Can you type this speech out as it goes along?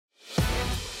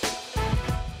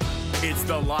It's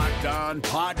the Locked On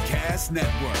Podcast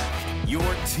Network, your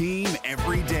team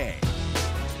every day.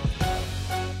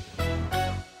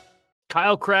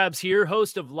 Kyle Krabs here,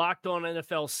 host of Locked On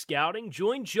NFL Scouting.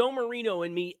 Join Joe Marino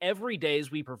and me every day as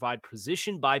we provide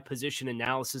position-by-position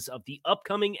analysis of the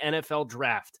upcoming NFL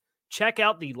Draft. Check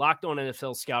out the Locked On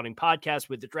NFL Scouting podcast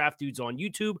with the Draft Dudes on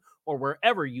YouTube or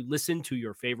wherever you listen to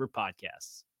your favorite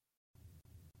podcasts.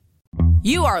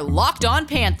 You are Locked On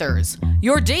Panthers,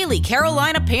 your daily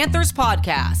Carolina Panthers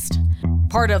podcast.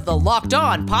 Part of the Locked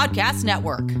On Podcast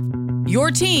Network, your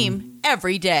team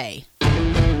every day.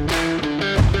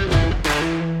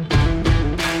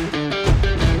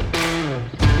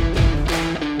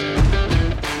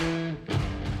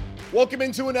 Welcome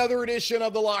into another edition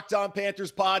of the Locked On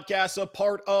Panthers podcast, a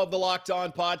part of the Locked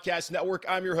On Podcast Network.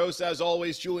 I'm your host, as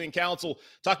always, Julian Council,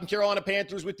 talking Carolina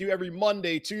Panthers with you every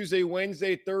Monday, Tuesday,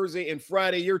 Wednesday, Thursday, and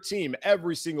Friday. Your team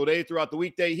every single day throughout the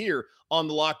weekday here on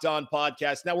the Locked On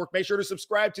Podcast Network. Make sure to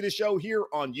subscribe to the show here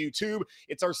on YouTube.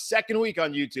 It's our second week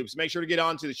on YouTube, so make sure to get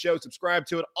on to the show, subscribe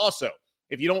to it. Also,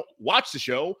 if you don't watch the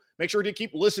show, make sure to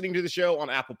keep listening to the show on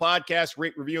Apple Podcasts,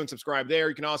 rate, review, and subscribe there.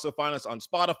 You can also find us on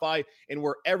Spotify and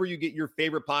wherever you get your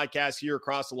favorite podcasts here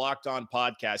across the Locked On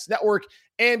Podcast Network.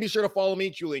 And be sure to follow me,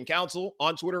 Julian Council,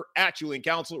 on Twitter, at Julian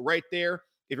Council, right there.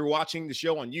 If you're watching the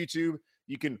show on YouTube,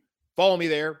 you can follow me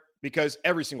there because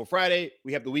every single Friday,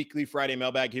 we have the weekly Friday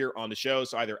mailbag here on the show.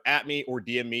 So either at me or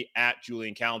DM me at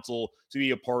Julian Council to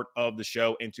be a part of the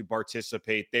show and to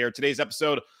participate there. Today's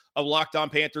episode of Locked On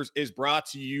Panthers is brought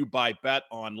to you by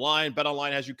BetOnline.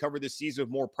 BetOnline has you covered this season with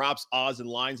more props, odds, and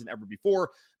lines than ever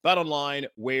before. BetOnline,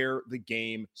 where the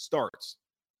game starts.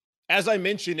 As I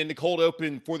mentioned in the cold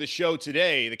open for the show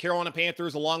today, the Carolina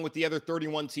Panthers, along with the other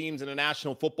 31 teams in the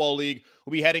National Football League,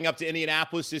 will be heading up to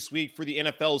Indianapolis this week for the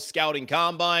NFL's Scouting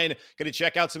Combine. Going to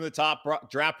check out some of the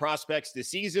top draft prospects this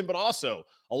season, but also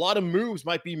a lot of moves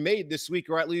might be made this week,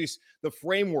 or at least the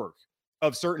framework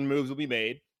of certain moves will be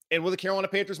made. And will the Carolina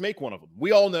Panthers make one of them?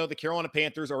 We all know the Carolina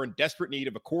Panthers are in desperate need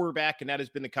of a quarterback, and that has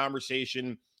been the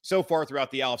conversation so far throughout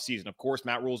the offseason. Of course,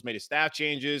 Matt Rule's made his staff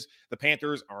changes. The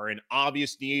Panthers are in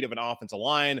obvious need of an offensive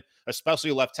line,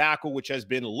 especially left tackle, which has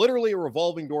been literally a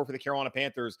revolving door for the Carolina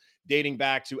Panthers dating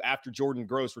back to after Jordan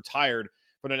Gross retired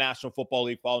from the National Football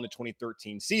League following the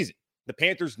 2013 season. The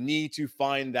Panthers need to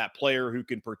find that player who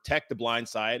can protect the blind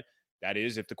side. That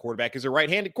is, if the quarterback is a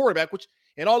right-handed quarterback, which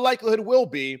in all likelihood will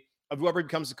be, of whoever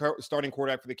becomes the starting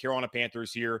quarterback for the Carolina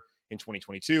Panthers here in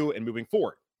 2022 and moving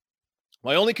forward.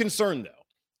 My only concern, though,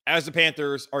 as the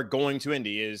Panthers are going to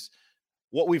Indy is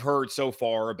what we've heard so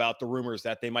far about the rumors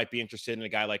that they might be interested in a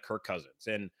guy like Kirk Cousins.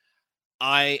 And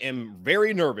I am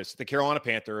very nervous that the Carolina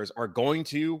Panthers are going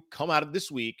to come out of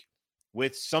this week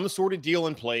with some sort of deal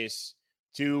in place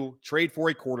to trade for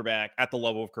a quarterback at the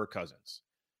level of Kirk Cousins.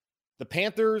 The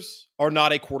Panthers are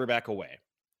not a quarterback away.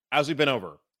 As we've been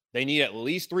over, they need at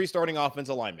least 3 starting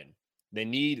offensive linemen. They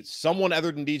need someone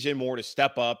other than DJ Moore to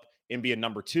step up and be a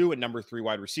number 2 and number 3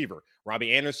 wide receiver.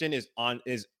 Robbie Anderson is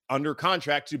under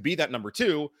contract to be that number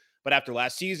 2, but after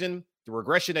last season, the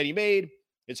regression that he made,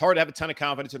 it's hard to have a ton of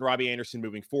confidence in Robbie Anderson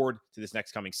moving forward to this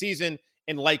next coming season,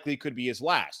 and likely could be his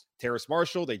last. Terrace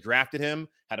Marshall, they drafted him,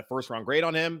 had a first-round grade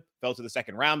on him, fell to the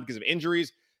second round because of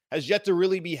injuries, has yet to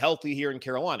really be healthy here in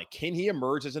Carolina. Can he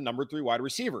emerge as a number 3 wide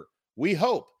receiver? We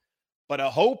hope. But a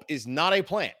hope is not a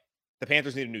plan. The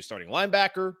Panthers need a new starting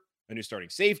linebacker, a new starting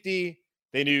safety.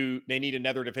 They need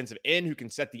another defensive end who can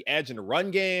set the edge in the run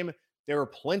game. There are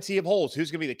plenty of holes. Who's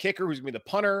going to be the kicker? Who's going to be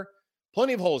the punter?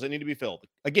 Plenty of holes that need to be filled.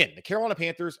 Again, the Carolina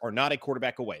Panthers are not a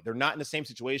quarterback away. They're not in the same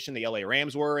situation the LA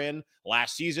Rams were in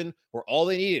last season, where all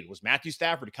they needed was Matthew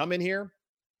Stafford to come in here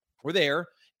or there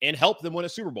and help them win a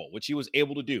Super Bowl, which he was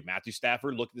able to do. Matthew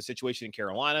Stafford looked at the situation in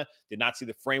Carolina, did not see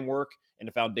the framework and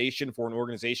the foundation for an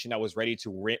organization that was ready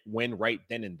to win right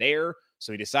then and there.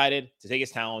 So he decided to take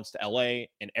his talents to LA,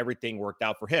 and everything worked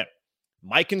out for him.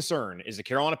 My concern is the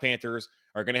Carolina Panthers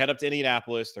are going to head up to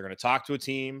Indianapolis. They're going to talk to a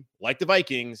team like the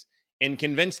Vikings and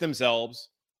convince themselves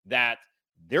that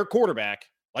their quarterback,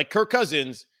 like Kirk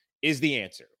Cousins, is the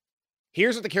answer.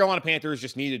 Here's what the Carolina Panthers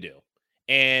just need to do.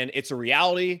 And it's a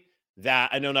reality that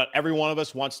I know not every one of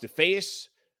us wants to face,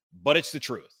 but it's the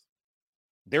truth.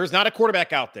 There's not a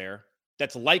quarterback out there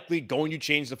that's likely going to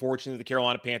change the fortune of the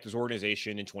Carolina Panthers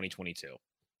organization in 2022.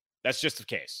 That's just the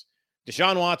case.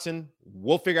 Deshaun Watson,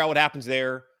 we'll figure out what happens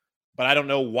there, but I don't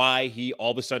know why he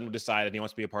all of a sudden decided he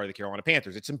wants to be a part of the Carolina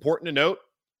Panthers. It's important to note,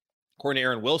 according to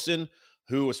Aaron Wilson,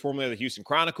 who was formerly of the Houston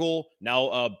Chronicle, now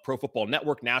a Pro Football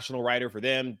Network national writer for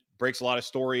them, breaks a lot of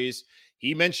stories.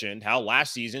 He mentioned how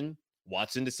last season,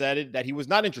 Watson decided that he was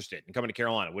not interested in coming to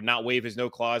Carolina, would not waive his no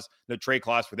trade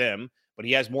clause for them, but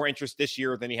he has more interest this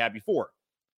year than he had before.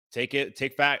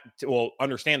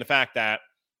 Understand the fact that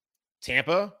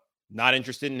Tampa, not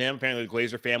interested in him. Apparently, the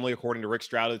Glazer family, according to Rick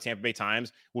Stroud of the Tampa Bay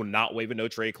Times, will not waive a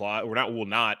no-trade clause, will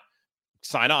not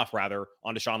sign off, rather,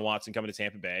 on Deshaun Watson coming to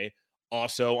Tampa Bay.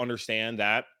 Also understand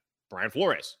that Brian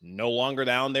Flores, no longer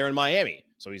down there in Miami,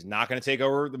 so he's not going to take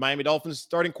over the Miami Dolphins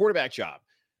starting quarterback job.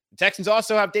 The Texans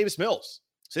also have Davis Mills,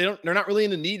 so they're not really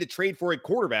in the need to trade for a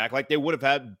quarterback like they would have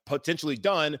had potentially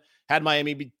done had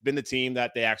Miami been the team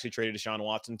that they actually traded Deshaun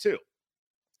Watson to.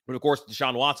 But of course,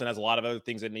 Deshaun Watson has a lot of other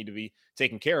things that need to be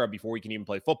taken care of before he can even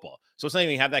play football. So it's not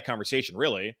even have that conversation,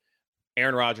 really.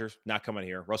 Aaron Rodgers, not coming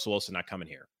here. Russell Wilson, not coming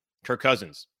here. Kirk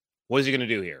Cousins, what is he going to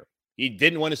do here? He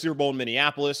didn't win a Super Bowl in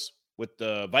Minneapolis with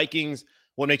the Vikings.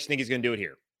 What makes you think he's going to do it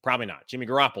here? Probably not. Jimmy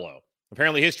Garoppolo.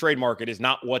 Apparently his trade market is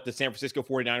not what the San Francisco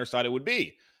 49ers thought it would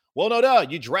be. Well, no duh.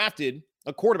 You drafted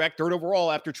a quarterback, 3rd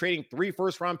overall, after trading 3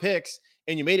 first-round picks,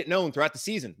 and you made it known throughout the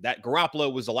season that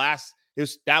Garoppolo was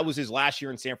that was his last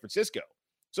year in San Francisco.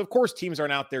 So, of course, teams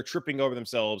aren't out there tripping over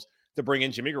themselves to bring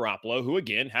in Jimmy Garoppolo, who,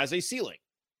 again, has a ceiling.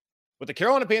 What the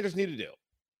Carolina Panthers need to do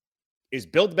is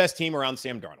build the best team around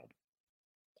Sam Darnold.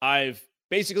 I've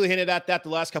basically hinted at that the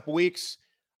last couple weeks.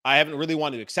 I haven't really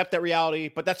wanted to accept that reality,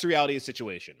 but that's the reality of the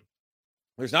situation.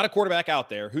 There's not a quarterback out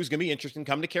there who's going to be interested in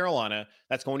coming to Carolina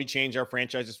that's going to change our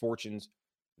franchise's fortunes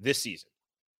this season.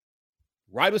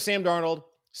 Ride with Sam Darnold,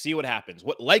 see what happens.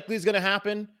 What likely is going to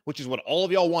happen, which is what all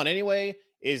of y'all want anyway,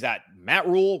 is that Matt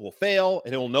Rule will fail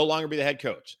and it will no longer be the head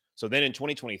coach. So then in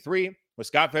 2023, with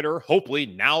Scott Fitterer, hopefully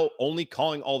now only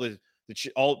calling all the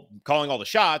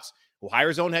shots, will hire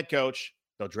his own head coach.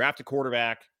 They'll draft a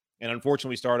quarterback and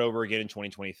unfortunately start over again in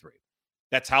 2023.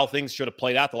 That's how things should have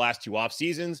played out the last 2 off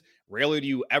seasons. Rarely do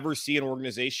you ever see an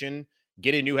organization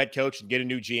get a new head coach and get a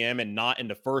new GM and not in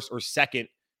the first or second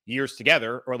years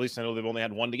together, or at least I know they've only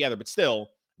had one together, but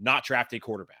still not draft a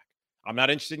quarterback. I'm not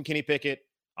interested in Kenny Pickett.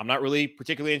 I'm not really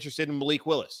particularly interested in Malik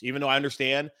Willis, even though I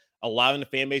understand allowing the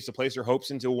fan base to place their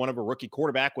hopes into one of a rookie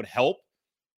quarterback would help.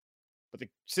 But the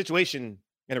situation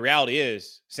and the reality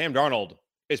is Sam Darnold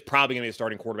is probably going to be a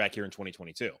starting quarterback here in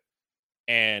 2022.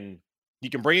 And you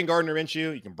can bring in Gardner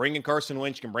Minshew, you can bring in Carson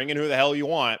Wentz, you can bring in who the hell you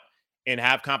want and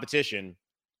have competition,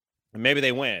 and maybe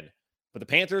they win. But the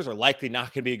Panthers are likely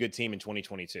not going to be a good team in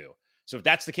 2022. So if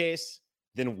that's the case,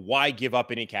 then why give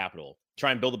up any capital?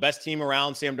 Try and build the best team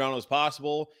around Sam Darnold as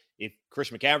possible. If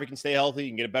Christian McCaffrey can stay healthy, you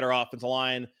can get a better offensive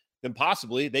line, then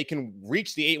possibly they can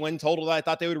reach the 8-win total that I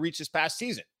thought they would reach this past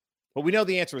season. But we know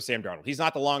the answer with Sam Darnold. He's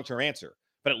not the long-term answer.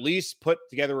 But at least put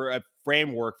together a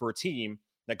framework for a team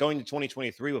that going to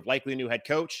 2023 with likely a new head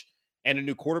coach and a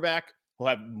new quarterback will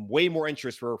have way more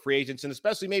interest for free agents and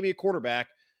especially maybe a quarterback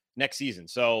next season.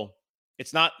 So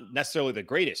it's not necessarily the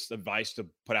greatest advice to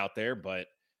put out there, but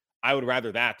I would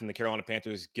rather that than the Carolina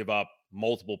Panthers give up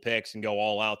multiple picks and go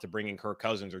all out to bring in Kirk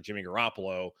Cousins or Jimmy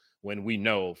Garoppolo when we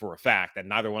know for a fact that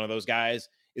neither one of those guys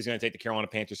is going to take the Carolina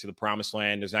Panthers to the promised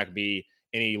land. There's not going to be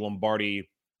any Lombardi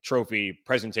Trophy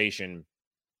presentation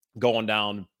going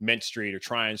down Mint Street or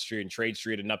Tryon Street and Trade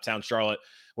Street in Uptown Charlotte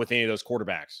with any of those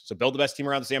quarterbacks. So build the best team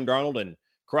around Sam Darnold and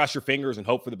cross your fingers and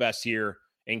hope for the best here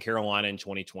in Carolina in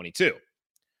 2022.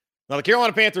 Now, the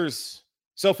Carolina Panthers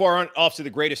so far aren't off to the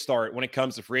greatest start when it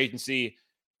comes to free agency.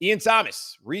 Ian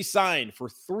Thomas re-signed for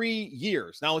 3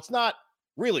 years. Now, it's not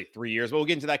really 3 years, but we'll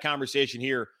get into that conversation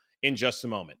here in just a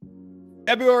moment.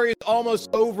 February is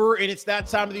almost over, and it's that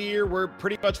time of the year where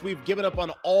pretty much we've given up on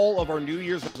all of our New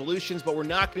Year's resolutions, but we're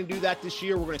not going to do that this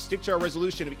year. We're going to stick to our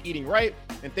resolution of eating right,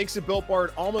 and thanks to Built Bar,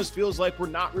 it almost feels like we're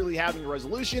not really having a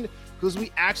resolution because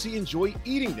we actually enjoy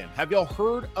eating them. Have y'all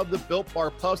heard of the Built Bar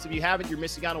Puffs? If you haven't, you're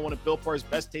missing out on one of Built Bar's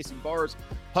best-tasting bars.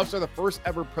 Puffs are the first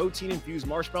ever protein-infused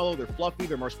marshmallow. They're fluffy,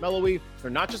 they're marshmallowy.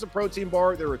 They're not just a protein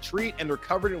bar, they're a treat, and they're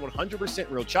covered in 100%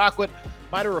 real chocolate.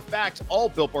 Matter of fact, all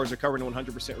Built Bars are covered in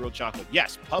 100% real chocolate.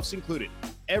 Yes, Puffs included.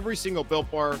 Every single Built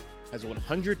Bar has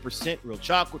 100% real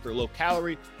chocolate. They're low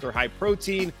calorie, they're high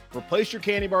protein. Replace your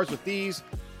candy bars with these.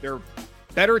 They're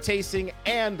better tasting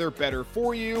and they're better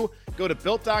for you. Go to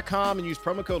Built.com and use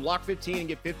promo code LOCK15 and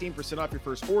get 15% off your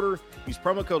first order. Use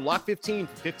promo code LOCK15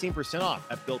 for 15% off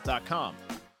at Built.com.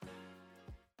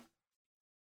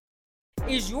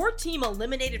 Is your team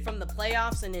eliminated from the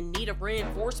playoffs and in need of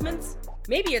reinforcements?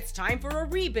 Maybe it's time for a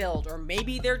rebuild, or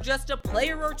maybe they're just a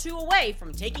player or two away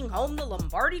from taking home the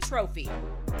Lombardi Trophy.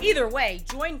 Either way,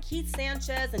 join Keith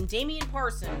Sanchez and Damian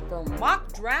Parson for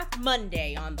Mock Draft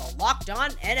Monday on the Locked On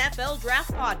NFL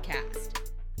Draft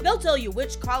Podcast. They'll tell you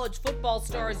which college football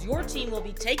stars your team will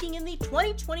be taking in the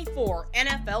 2024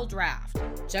 NFL Draft.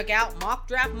 Check out Mock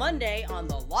Draft Monday on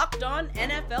the Locked On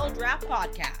NFL Draft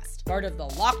Podcast, part of the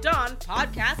Locked On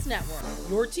Podcast Network,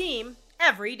 your team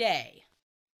every day.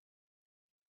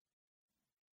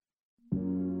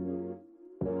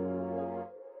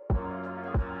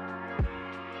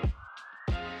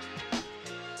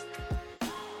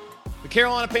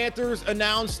 Carolina Panthers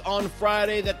announced on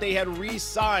Friday that they had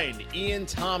re-signed Ian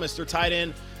Thomas, their tight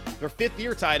end, their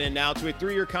fifth-year tight end now, to a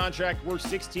 3-year contract worth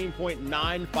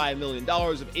 $16.95 million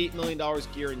of $8 million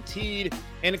guaranteed.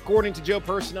 And according to Joe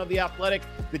Person of The Athletic,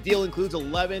 the deal includes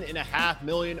 $11.5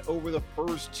 million over the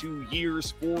first 2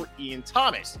 years for Ian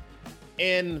Thomas.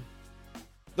 And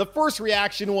the first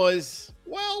reaction was,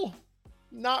 well,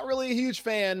 not really a huge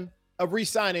fan of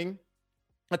re-signing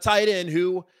a tight end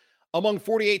who, among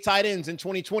 48 tight ends in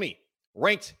 2020,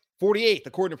 ranked 48th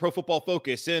according to Pro Football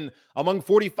Focus, and among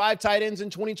 45 tight ends in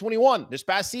 2021, this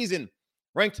past season,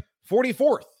 ranked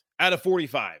 44th out of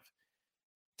 45.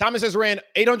 Thomas has ran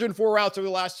 804 routes over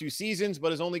the last 2 seasons,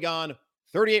 but has only gone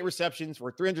 38 receptions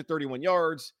for 331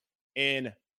 yards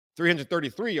and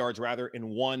 333 yards, in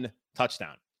 1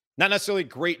 touchdown. Not necessarily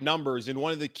great numbers, and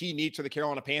one of the key needs for the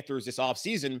Carolina Panthers this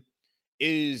offseason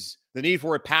is the need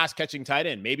for a pass-catching tight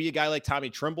end. Maybe a guy like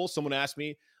Tommy Trimble. Someone asked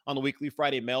me on the Weekly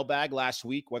Friday mailbag last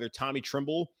week whether Tommy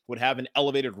Trimble would have an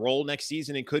elevated role next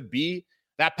season and could be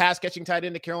that pass-catching tight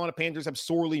end the Carolina Panthers have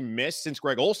sorely missed since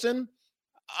Greg Olsen.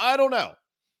 I don't know.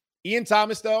 Ian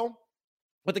Thomas, though,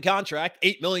 with the contract,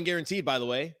 $8 million guaranteed, by the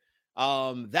way,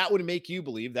 that would make you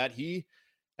believe that he,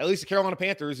 at least the Carolina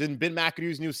Panthers in Ben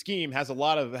McAdoo's new scheme,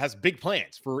 has big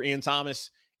plans for Ian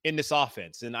Thomas in this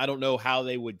offense. And I don't know how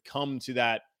they would come to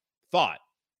that thought.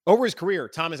 Over his career,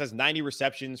 Thomas has 90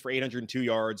 receptions for 802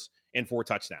 yards and 4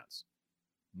 touchdowns.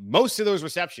 Most of those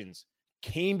receptions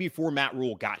came before Matt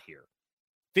Rule got here,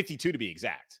 52 to be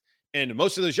exact. And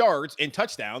most of those yards and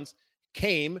touchdowns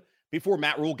came before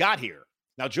Matt Rule got here.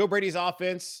 Now, Joe Brady's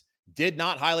offense did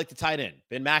not highlight the tight end.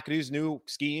 Ben McAdoo's new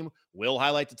scheme will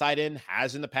highlight the tight end,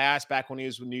 has in the past, back when he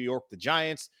was with New York, the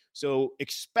Giants. So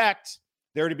expect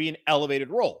there to be an elevated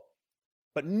role.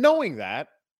 But knowing that,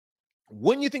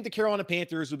 wouldn't you think the Carolina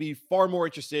Panthers would be far more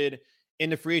interested in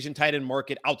the free agent tight end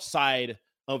market outside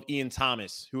of Ian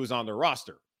Thomas, who is on their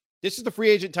roster? This is the free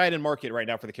agent tight end market right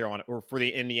now for the Carolina, or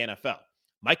in the NFL.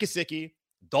 Mike Gesicki,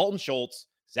 Dalton Schultz,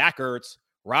 Zach Ertz,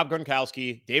 Rob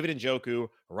Gronkowski, David Njoku,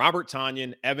 Robert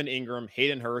Tonyan, Evan Ingram,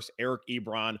 Hayden Hurst, Eric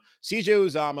Ebron, CJ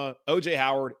Uzomah, OJ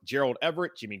Howard, Gerald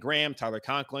Everett, Jimmy Graham, Tyler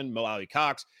Conklin, Mo Alley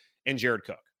Cox, and Jared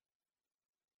Cook.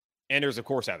 And there's, of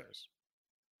course, others.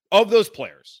 Of those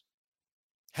players,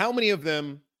 how many of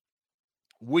them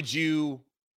would you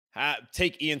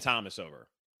take Ian Thomas over?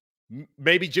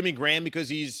 Maybe Jimmy Graham because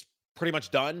he's pretty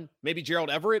much done. Maybe Gerald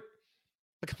Everett.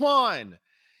 But come on.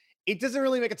 It doesn't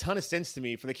really make a ton of sense to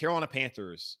me for the Carolina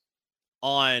Panthers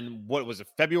on, what was it,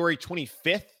 February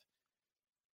 25th?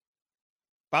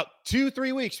 About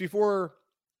 2-3 weeks before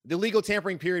the legal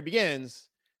tampering period begins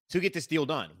to get this deal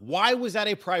done. Why was that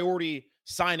a priority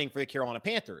signing for the Carolina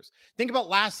Panthers? Think about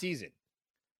last season.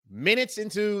 Minutes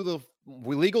into the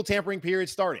legal tampering period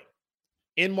starting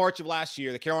in March of last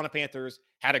year, the Carolina Panthers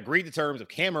had agreed to terms of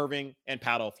Cam Erving and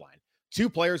Pat Elflein, 2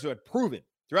 players who had proven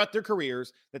throughout their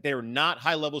careers that they were not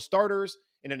high-level starters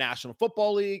in the National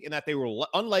Football League and that they were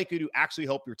unlikely to actually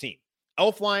help your team.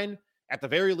 Elflein, at the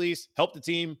very least, helped the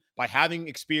team by having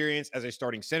experience as a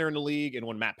starting center in the league, and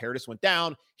when Matt Paradis went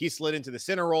down, he slid into the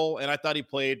center role, and I thought he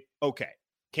played okay.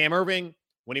 Cam Erving,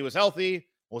 when he was healthy,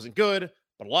 wasn't good,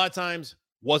 but a lot of times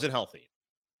wasn't healthy.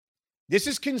 This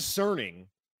is concerning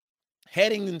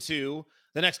heading into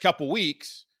the next couple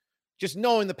weeks, just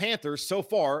knowing the Panthers so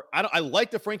far. I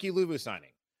like the Frankie Louvu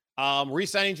signing.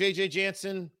 Re-signing J.J.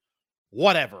 Jansen,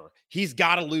 whatever. He's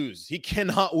got to lose. He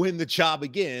cannot win the job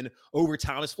again over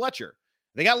Thomas Fletcher.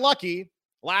 They got lucky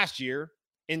last year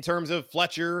in terms of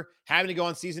Fletcher having to go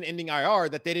on season-ending IR,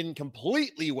 that they didn't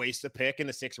completely waste a pick in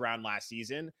the 6th round last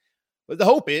season. But the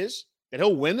hope is that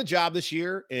he'll win the job this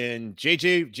year, and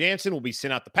J.J. Jansen will be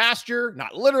sent out the pasture,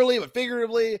 not literally, but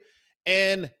figuratively,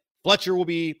 and Fletcher will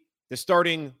be the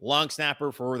starting long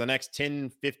snapper for the next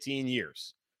 10, 15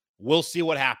 years. We'll see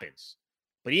what happens.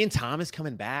 But Ian Thomas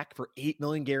coming back for $8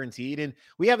 million guaranteed, and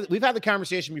we've had the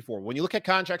conversation before. When you look at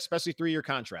contracts, especially 3-year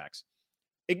contracts,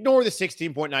 ignore the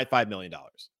 $16.95 million.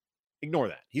 Ignore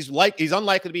that. He's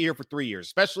unlikely to be here for 3 years,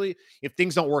 especially if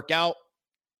things don't work out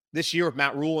this year. If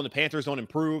Matt Rule and the Panthers don't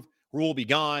improve, Rule will be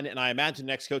gone, and I imagine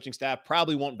the next coaching staff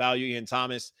probably won't value Ian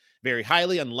Thomas very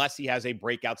highly unless he has a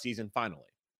breakout season finally.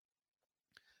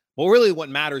 Well, really what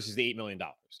matters is the $8 million.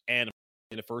 And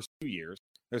in the first 2 years,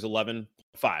 There's 11.5.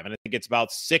 And I think it's about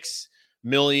 $6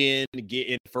 million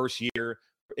in first year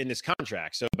in this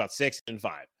contract. So about 6 and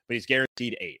 5, but he's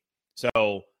guaranteed 8.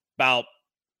 So about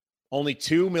only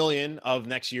 $2 million of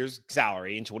next year's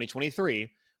salary in 2023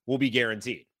 will be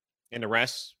guaranteed, and the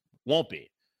rest won't be.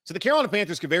 So the Carolina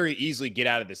Panthers could very easily get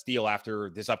out of this deal after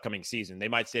this upcoming season. They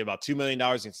might save about $2 million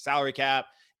in salary cap,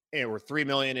 or $3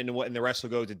 million, and the rest will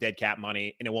go to dead cap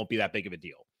money, and it won't be that big of a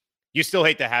deal. You still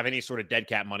hate to have any sort of dead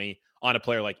cap money on a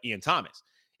player like Ian Thomas.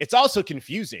 It's also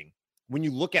confusing when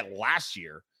you look at last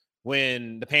year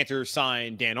when the Panthers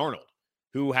signed Dan Arnold,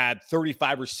 who had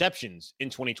 35 receptions in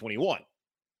 2021.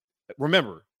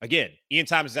 Remember, again, Ian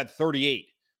Thomas has had 38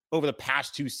 over the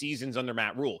past 2 seasons under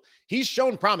Matt Rule. He's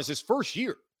shown promise his first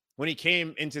year when he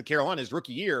came into Carolina, his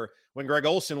rookie year, when Greg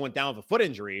Olsen went down with a foot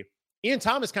injury. Ian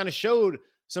Thomas kind of showed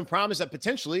some promise that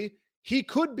potentially he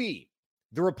could be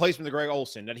the replacement of Greg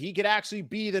Olsen, that he could actually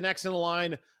be the next in the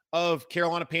line of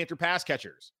Carolina Panther pass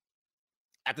catchers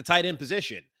at the tight end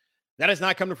position. That has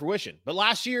not come to fruition. But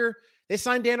last year, they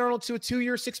signed Dan Arnold to a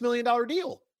 2-year, $6 million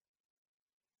deal.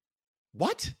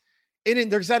 What? And then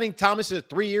they're signing Thomas to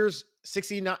 3 years,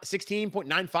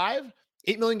 16.95,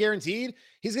 $8 million guaranteed.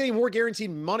 He's getting more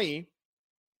guaranteed money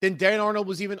than Dan Arnold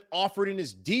was even offered in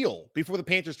his deal before the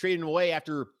Panthers traded him away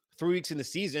after 3 weeks in the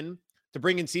season to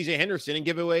bring in CJ Henderson and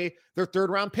give away their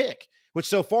 3rd-round pick, which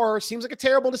so far seems like a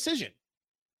terrible decision.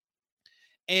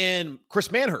 And Chris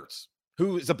Manhertz,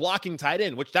 who is a blocking tight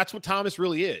end, which that's what Thomas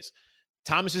really is.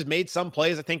 Thomas has made some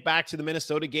plays. I think back to the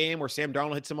Minnesota game where Sam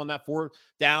Darnold hits him on that 4th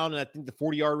down, and I think the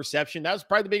 40-yard reception. That was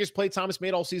probably the biggest play Thomas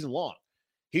made all season long.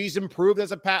 He's improved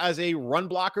as a run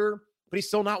blocker, but he's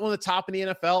still not one of the top in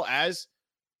the NFL, as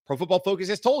Pro Football Focus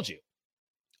has told you.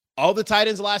 All the tight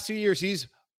ends the last 2 years, he's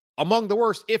among the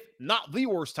worst, if not the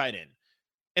worst tight end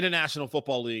in the National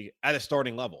Football League at a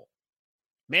starting level.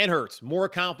 Manhertz, more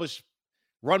accomplished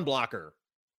run blocker.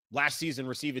 Last season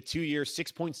received a 2-year,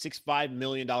 $6.65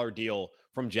 million deal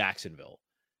from Jacksonville.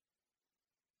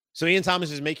 So Ian Thomas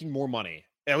is making more money,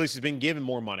 at least has been given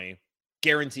more money,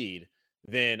 guaranteed,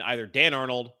 than either Dan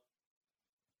Arnold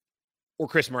or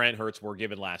Chris Manhertz were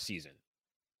given last season.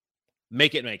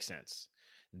 Make it make sense.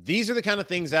 These are the kind of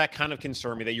things that kind of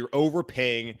concern me, that you're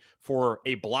overpaying for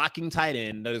a blocking tight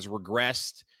end that has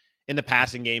regressed in the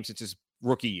passing game since his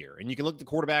rookie year. And you can look at the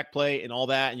quarterback play and all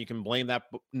that, and you can blame that.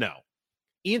 No.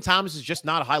 Ian Thomas is just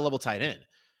not a high-level tight end.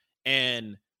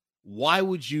 And why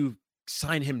would you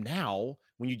sign him now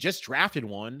when you just drafted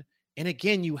one? And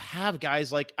again, you have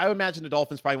guys like, I would imagine the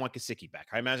Dolphins probably want Gesicki back.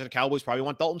 I imagine the Cowboys probably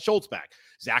want Dalton Schultz back.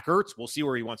 Zach Ertz, we'll see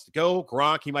where he wants to go.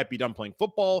 Gronk, he might be done playing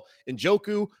football.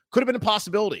 Njoku could have been a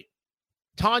possibility.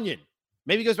 Tanyan,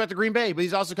 maybe he goes back to Green Bay, but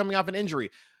he's also coming off an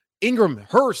injury. Ingram,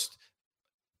 Hurst.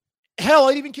 Hell,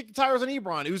 I'd even kick the tires on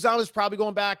Ebron. Uzomah's probably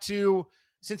going back to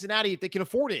Cincinnati if they can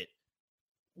afford it.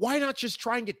 Why not just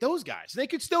try and get those guys? They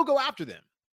could still go after them.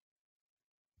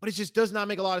 But it just does not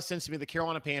make a lot of sense to me. The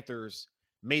Carolina Panthers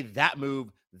made that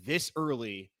move this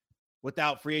early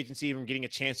without free agency even getting a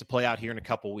chance to play out here in a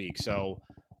couple weeks. So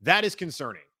that is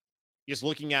concerning. Just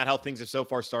looking at how things have so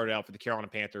far started out for the Carolina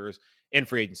Panthers in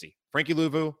free agency. Frankie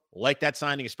Louvu, like that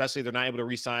signing, especially if they're not able to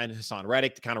re-sign Hassan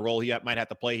Reddick, the kind of role he might have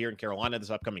to play here in Carolina this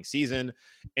upcoming season.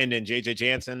 And then JJ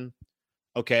Jansen,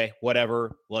 okay,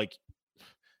 whatever. Like,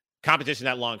 competition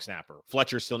at long snapper.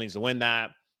 Fletcher still needs to win that.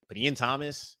 But Ian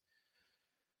Thomas,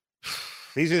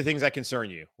 these are the things that concern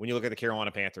you when you look at the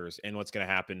Carolina Panthers and what's going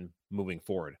to happen moving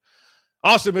forward.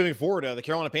 Also moving forward, the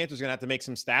Carolina Panthers are going to have to make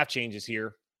some staff changes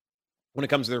here when it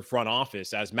comes to their front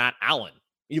office, as Matt Allen,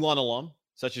 Elon alum,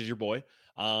 such as your boy,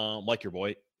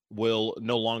 will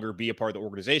no longer be a part of the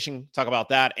organization. Talk about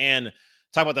that and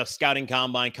talk about the scouting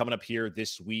combine coming up here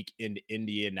this week in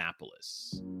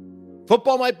Indianapolis.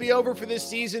 Football might be over for this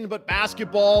season, but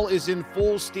basketball is in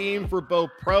full steam for both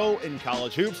pro and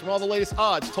college hoops. From all the latest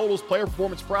odds, totals, player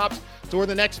performance props, to where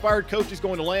the next fired coach is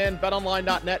going to land,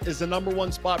 BetOnline.net is the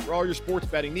 #1 spot for all your sports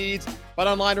betting needs.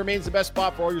 BetOnline remains the best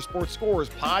spot for all your sports scores,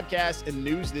 podcasts, and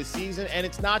news this season. And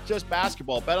it's not just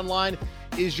basketball. BetOnline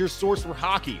is your source for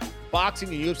hockey, boxing,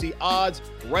 and UFC odds,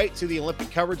 right to the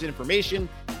Olympic coverage and information.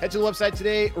 Head to the website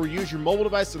today or use your mobile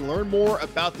device to learn more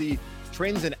about the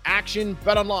trends in action.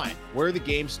 BetOnline, where the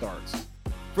game starts.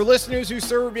 For listeners who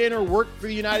serve in or work for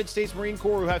the United States Marine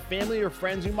Corps, who have family or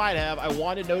friends who might have, I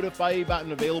want to notify you about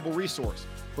an available resource.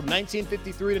 From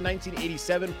 1953 to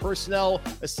 1987, personnel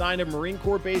assigned to Marine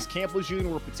Corps base Camp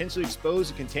Lejeune were potentially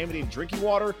exposed to contaminated drinking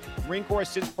water. The Marine Corps has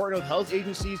since partnered with health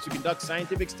agencies to conduct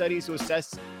scientific studies to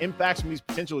assess impacts from these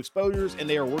potential exposures, and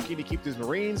they are working to keep those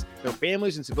Marines, their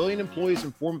families, and civilian employees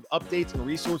informed of updates and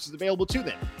resources available to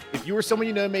them. If you or someone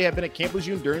you know may have been at Camp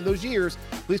Lejeune during those years,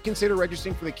 please consider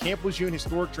registering for the Camp Lejeune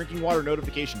Historic Drinking Water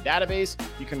Notification Database.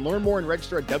 You can learn more and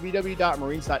register at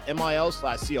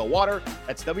www.marines.mil/clwater.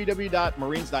 That's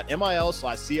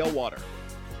www.marines.mil/clwater.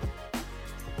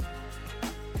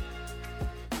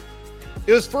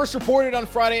 It was first reported on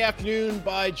Friday afternoon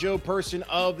by Joe Person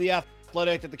of The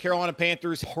Athletic that the Carolina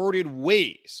Panthers parted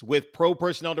ways with pro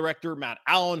personnel director Matt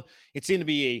Allen. It seemed to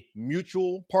be a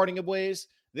mutual parting of ways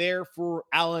there for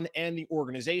Allen and the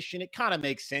organization. It kind of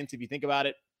makes sense if you think about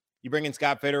it. You bring in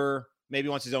Scott Fitterer, maybe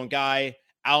wants his own guy.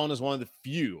 Allen is one of the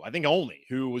few, I think only,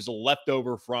 who was a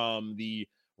leftover from the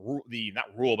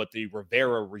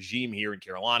Rivera regime here in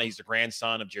Carolina. He's the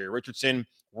grandson of Jerry Richardson,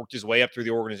 worked his way up through the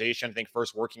organization. I think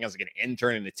first working as like an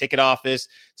intern in the ticket office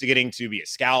to getting to be a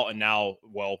scout, and now,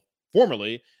 well,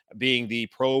 formerly being the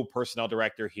pro personnel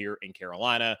director here in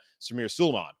Carolina. Samir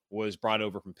Suleiman was brought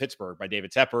over from Pittsburgh by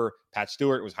David Tepper. Pat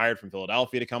Stewart was hired from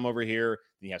Philadelphia to come over here.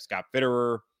 Then you have Scott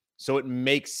Fitterer. So it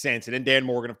makes sense. And then Dan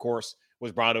Morgan, of course,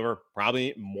 was brought over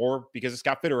probably more because of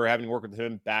Scott Fitterer having worked with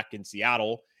him back in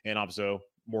Seattle, and also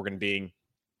Morgan being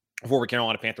a former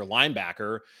Carolina Panther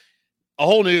linebacker. A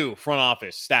whole new front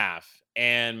office staff.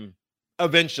 And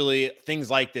eventually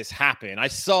things like this happen. I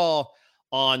saw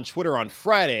on Twitter on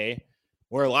Friday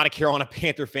where a lot of Carolina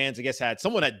Panther fans, I guess, had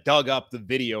someone that dug up the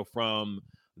video from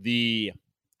I think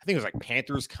it was like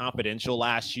Panthers Confidential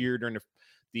last year during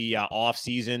the off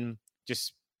season,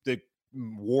 just the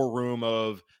war room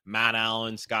of Matt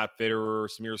Allen, Scott Fitterer,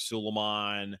 Samir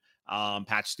Suleiman,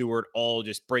 Pat Stewart, all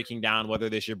just breaking down whether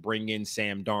they should bring in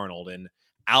Sam Darnold. And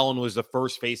Allen was the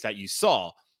first face that you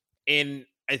saw. And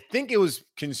I think it was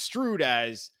construed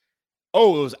as,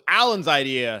 oh, it was Allen's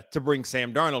idea to bring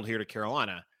Sam Darnold here to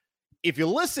Carolina. If you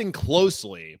listen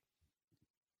closely,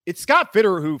 it's Scott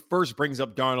Fitterer who first brings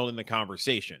up Darnold in the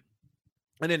conversation.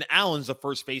 And then Allen's the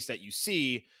first face that you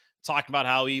see talking about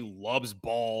how he loves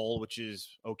ball, which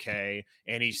is okay.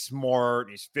 And he's smart,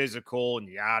 and he's physical, and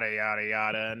yada, yada,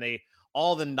 yada. And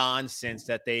all the nonsense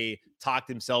that they talked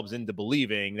themselves into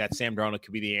believing that Sam Darnold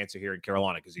could be the answer here in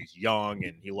Carolina because he's young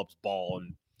and he loves ball.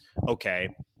 And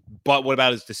okay. But what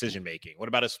about his decision-making? What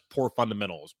about his poor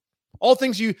fundamentals? All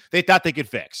things they thought they could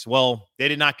fix. Well, they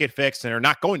did not get fixed, and they're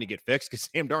not going to get fixed because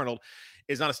Sam Darnold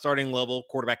is not a starting level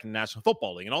quarterback in the National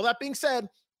Football League. And all that being said,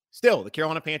 still, the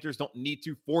Carolina Panthers don't need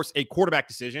to force a quarterback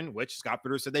decision, which Scott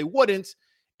Fitterer said they wouldn't,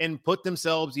 and put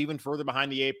themselves even further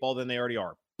behind the eight ball than they already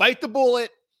are. Bite the bullet.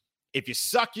 If you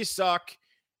suck, you suck.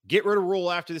 Get rid of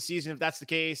Rule after the season if that's the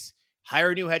case.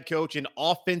 Hire a new head coach, an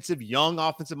young,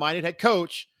 offensive-minded head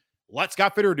coach. Let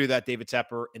Scott Fitterer do that, David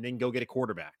Tepper, and then go get a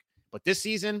quarterback. But this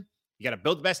season, you got to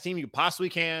build the best team you possibly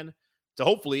can to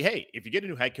hopefully, hey, if you get a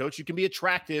new head coach, you can be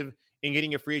attractive in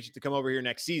getting a free agent to come over here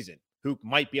next season who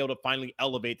might be able to finally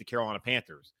elevate the Carolina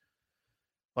Panthers.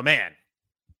 But man,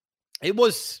 it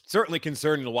was certainly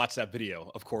concerning to watch that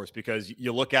video, of course, because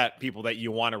you look at people that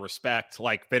you want to respect,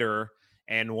 like Fitterer,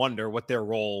 and wonder what their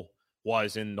role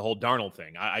was in the whole Darnold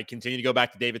thing. I continue to go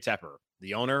back to David Tepper.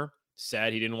 The owner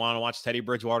said he didn't want to watch Teddy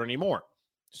Bridgewater anymore.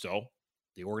 So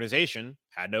the organization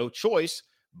had no choice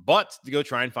but to go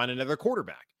try and find another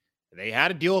quarterback. They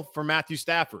had a deal for Matthew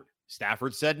Stafford.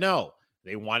 Stafford said no.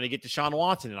 They wanted to get Deshaun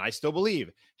Watson, and I still believe,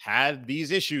 had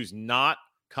these issues not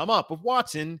come up with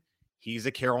Watson, he's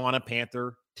a Carolina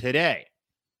Panther today.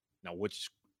 Now,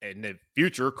 which in the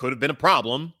future could have been a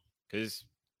problem because,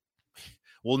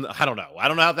 well, I don't know. I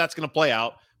don't know how that's going to play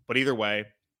out, but either way,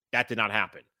 that did not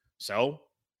happen. So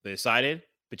they decided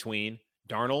between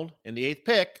Darnold and the 8th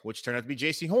pick, which turned out to be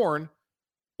J.C. Horn,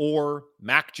 or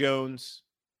Mac Jones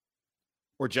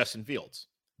or Justin Fields.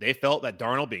 They felt that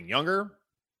Darnold being younger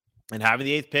and having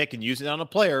the 8th pick and using it on a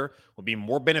player would be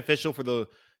more beneficial for the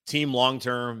team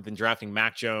long-term than drafting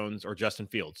Mac Jones or Justin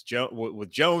Fields. With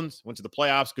Jones, went to the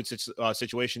playoffs, good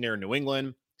situation there in New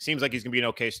England. Seems like he's going to be an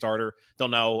okay starter.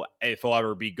 Don't know if he'll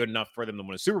ever be good enough for them to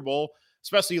win a Super Bowl,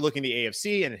 especially looking at the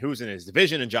AFC and who's in his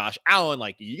division and Josh Allen.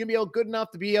 Like, you going to be good enough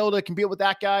to be able to compete with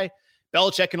that guy?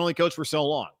 Belichick can only coach for so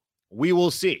long. We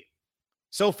will see.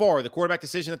 So far, the quarterback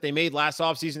decision that they made last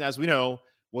offseason, as we know,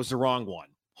 was the wrong one.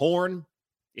 Horn,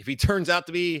 if he turns out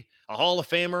to be a Hall of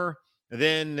Famer,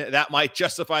 then that might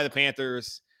justify the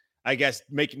Panthers, I guess,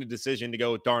 making the decision to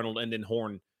go with Darnold and then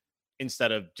Horn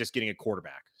instead of just getting a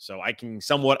quarterback. So I can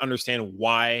somewhat understand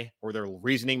why or their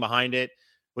reasoning behind it.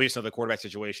 We just know the quarterback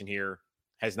situation here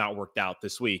has not worked out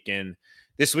this week. And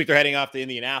This week they're heading off to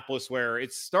Indianapolis, where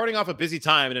it's starting off a busy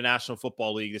time in the National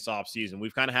Football League this offseason.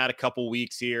 We've kind of had a couple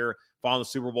weeks here following the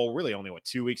Super Bowl, really only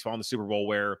 2 weeks following the Super Bowl,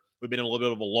 where we've been in a little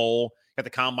bit of a lull. Got the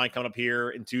Combine coming up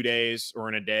here in 2 days or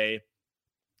in a day.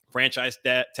 Franchise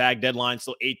tag deadline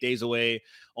still 8 days away,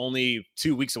 only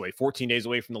 2 weeks away, 14 days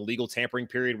away from the legal tampering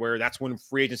period, where that's when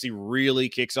free agency really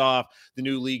kicks off. The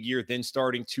new league year then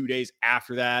starting 2 days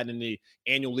after that, and the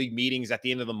annual league meetings at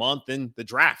the end of the month, and the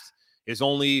draft is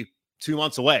only 2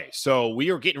 months away. So we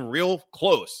are getting real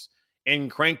close and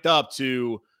cranked up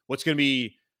to what's going to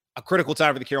be a critical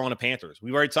time for the Carolina Panthers.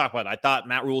 We've already talked about it. I thought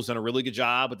Matt Rule's done a really good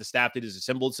job with the staff that is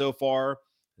assembled so far.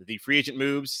 The free agent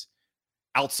moves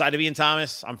outside of Ian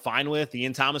Thomas, I'm fine with. The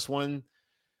Ian Thomas one,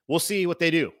 we'll see what they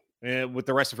do with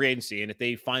the rest of free agency, and if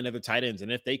they find other tight ends,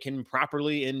 and if they can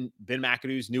properly, in Ben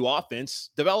McAdoo's new offense,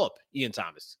 develop Ian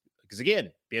Thomas. Because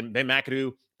again, Ben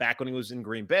McAdoo, back when he was in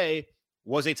Green Bay,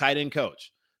 was a tight end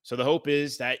coach. So the hope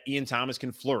is that Ian Thomas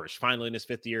can flourish finally in his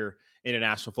 5th year in the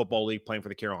National Football League playing for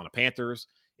the Carolina Panthers.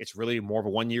 It's really more of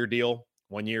a 1 year deal.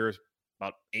 1 year,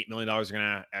 about $8 million are going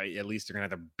to, at least they're going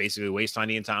to have to basically waste on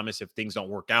Ian Thomas if things don't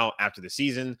work out after the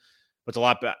season. But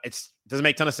it doesn't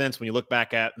make a ton of sense when you look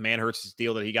back at Manhurst's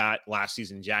deal that he got last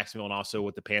season in Jacksonville, and also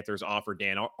what the Panthers offered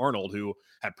Dan Arnold, who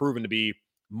had proven to be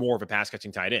more of a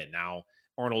pass-catching tight end. Now,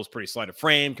 Arnold's pretty slight of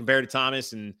frame compared to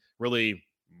Thomas, and really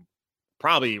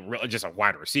probably just a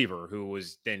wide receiver who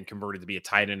was then converted to be a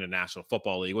tight end in the National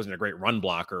Football League. He wasn't a great run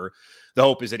blocker. The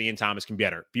hope is that Ian Thomas can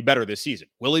be better this season.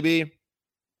 Will he be?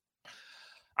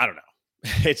 I don't know.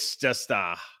 It's just,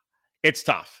 it's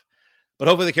tough. But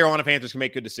hopefully the Carolina Panthers can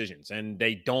make good decisions, and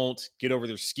they don't get over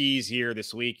their skis here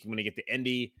this week when they get to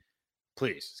Indy.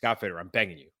 Please, Scott Fitterer, I'm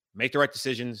begging you, make the right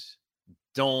decisions.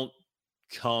 Don't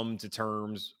come to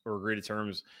terms or agree to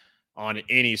terms on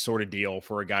any sort of deal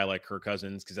for a guy like Kirk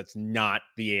Cousins, because that's not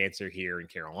the answer here in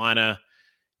Carolina,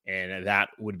 and that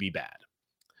would be bad.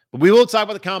 But we will talk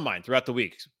about the Combine throughout the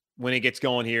week when it gets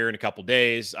going here in a couple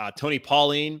days. Tony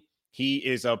Pauline, he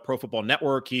is a Pro Football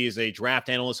Network. He is a draft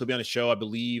analyst. He'll be on the show, I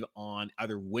believe, on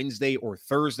either Wednesday or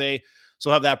Thursday. So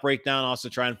we'll have that breakdown. Also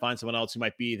try and find someone else who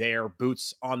might be there,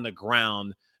 boots on the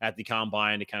ground at the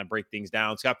Combine, to kind of break things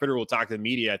down. Scott Fitterer will talk to the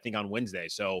media, I think, on Wednesday.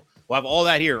 So we'll have all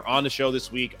that here on the show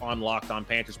this week on Locked On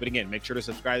Panthers. But again, make sure to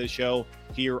subscribe to the show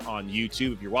here on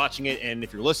YouTube if you're watching it. And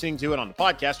if you're listening to it on the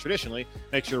podcast traditionally,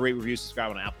 make sure to rate, review, subscribe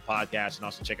on Apple Podcasts, and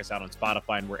also check us out on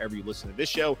Spotify and wherever you listen to this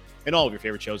show and all of your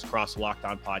favorite shows across the Locked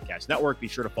On Podcast Network. Be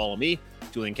sure to follow me,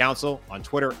 Julian Council, on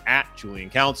Twitter at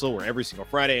Julian Council, where every single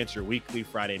Friday I answer weekly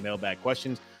Friday mailbag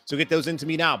questions. So get those into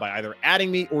me now by either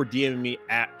adding me or DMing me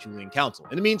at Julian Council.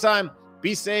 In the meantime,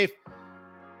 be safe,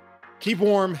 keep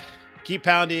warm, keep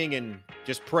pounding, and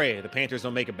just pray the Panthers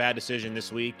don't make a bad decision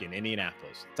this week in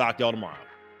Indianapolis. Talk to y'all tomorrow.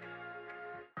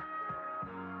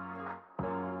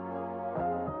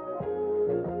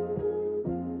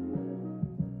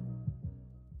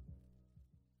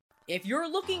 If you're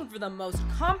looking for the most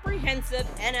comprehensive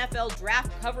NFL draft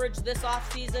coverage this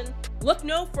offseason, look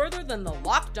no further than the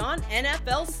Locked On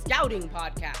NFL Scouting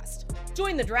Podcast.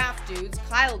 Join the draft dudes,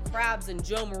 Kyle Krabs and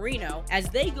Joe Marino, as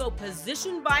they go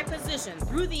position by position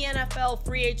through the NFL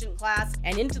free agent class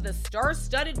and into the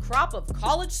star-studded crop of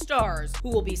college stars who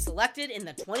will be selected in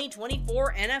the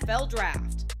 2024 NFL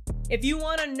Draft. If you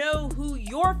want to know who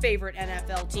your favorite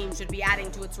NFL team should be adding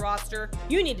to its roster,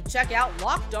 you need to check out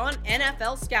Locked On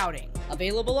NFL Scouting,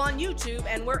 available on YouTube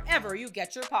and wherever you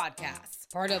get your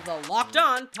podcasts. Part of the Locked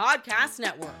On Podcast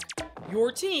Network,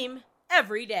 your team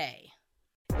every day.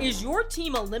 Is your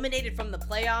team eliminated from the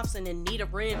playoffs and in need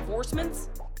of reinforcements?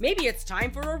 Maybe it's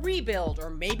time for a rebuild, or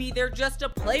maybe they're just a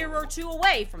player or two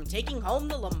away from taking home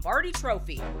the Lombardi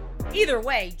Trophy. Either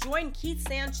way, join Keith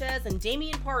Sanchez and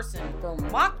Damian Parson for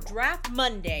Mock Draft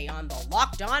Monday on the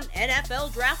Locked On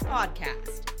NFL Draft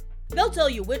Podcast. They'll tell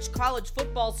you which college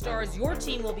football stars your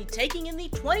team will be taking in the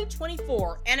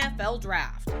 2024 NFL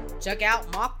Draft. Check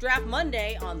out Mock Draft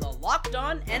Monday on the Locked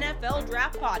On NFL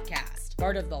Draft Podcast,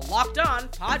 part of the Locked On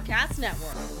Podcast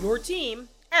Network, your team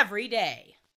every day.